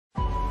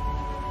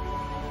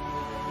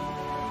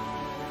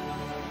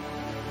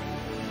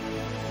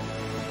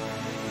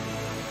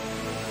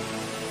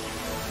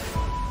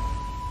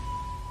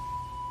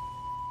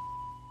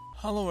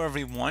Hello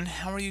everyone,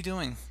 how are you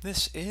doing?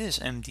 This is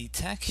MD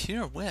Tech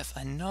here with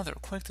another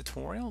quick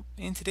tutorial.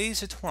 In today's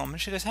tutorial, I'm going to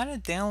show you guys how to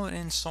download and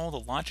install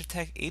the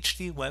Logitech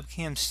HD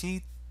Webcam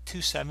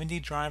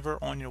C270 driver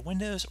on your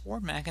Windows or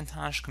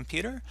Macintosh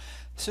computer.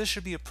 So this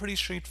should be a pretty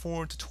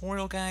straightforward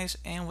tutorial, guys,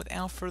 and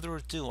without further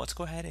ado, let's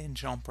go ahead and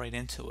jump right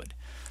into it.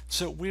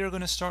 So we are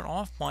going to start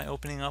off by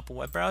opening up a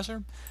web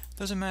browser.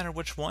 Doesn't matter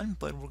which one,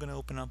 but we're going to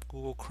open up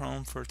Google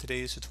Chrome for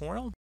today's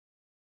tutorial.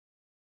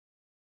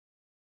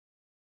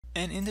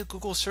 And in the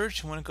Google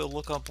search, you want to go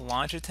look up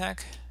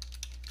Logitech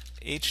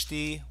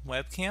HD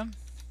Webcam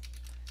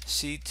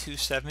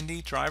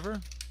C270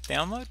 driver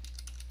download,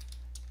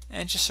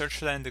 and just search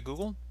for that into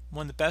Google.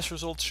 One of the best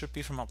results should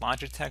be from a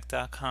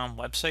Logitech.com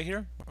website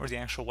here, or the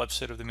actual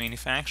website of the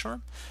manufacturer.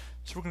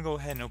 So we're going to go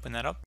ahead and open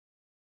that up.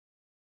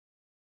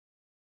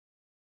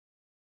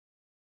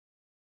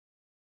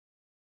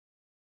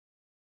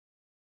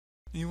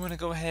 You want to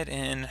go ahead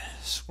and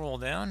scroll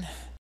down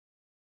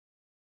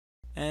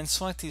and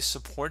select the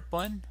support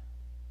button.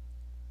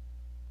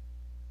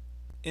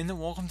 In the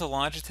Welcome to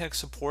Logitech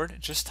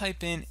support, just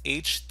type in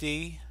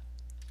HD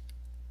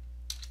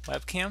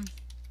Webcam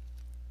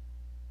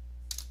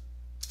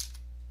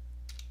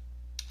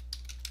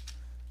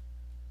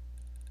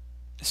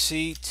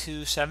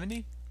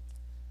C270.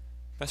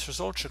 Best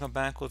result should come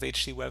back with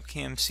HD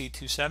Webcam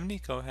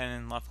C270. Go ahead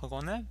and left click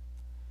on that.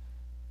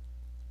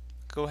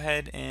 Go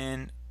ahead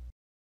and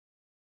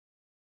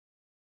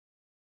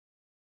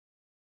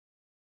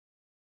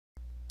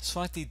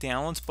select the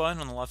downloads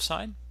button on the left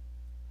side,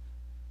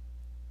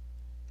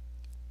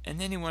 and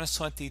then you want to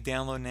select the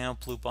download now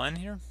blue button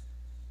here.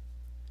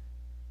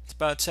 It's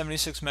about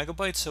 76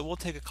 megabytes, so we'll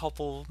take a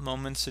couple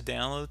moments to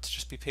download, so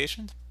just be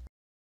patient.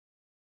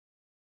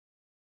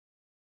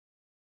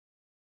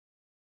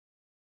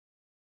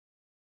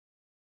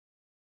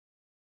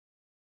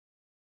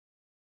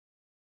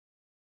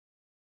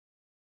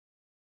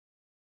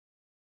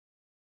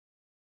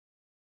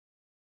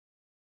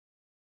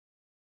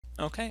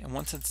 Okay, and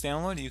once it's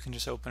downloaded, you can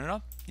just open it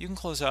up. You can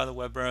close out of the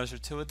web browser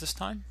too at this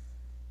time.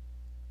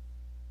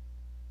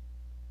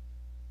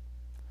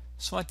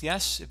 Select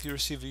yes if you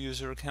receive a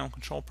user account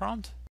control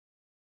prompt.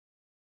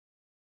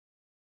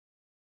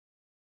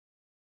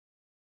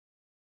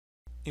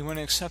 You want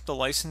to accept the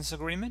license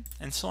agreement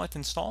and select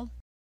install.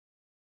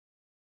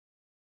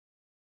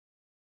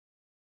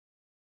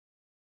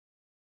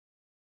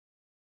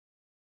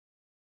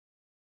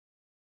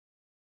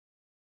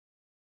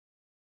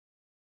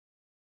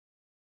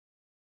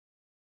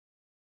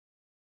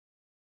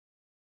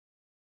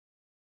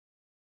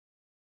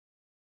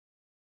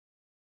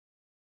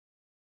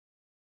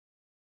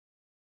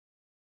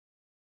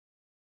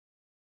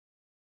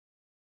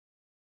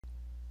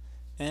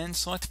 And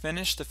select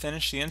finish to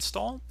finish the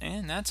install,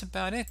 and that's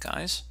about it,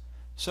 guys.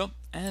 So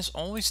as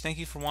always, thank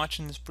you for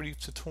watching this brief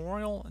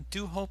tutorial. I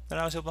do hope that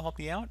I was able to help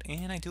you out,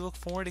 and I do look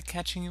forward to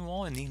catching you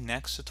all in the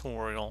next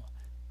tutorial.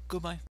 Goodbye.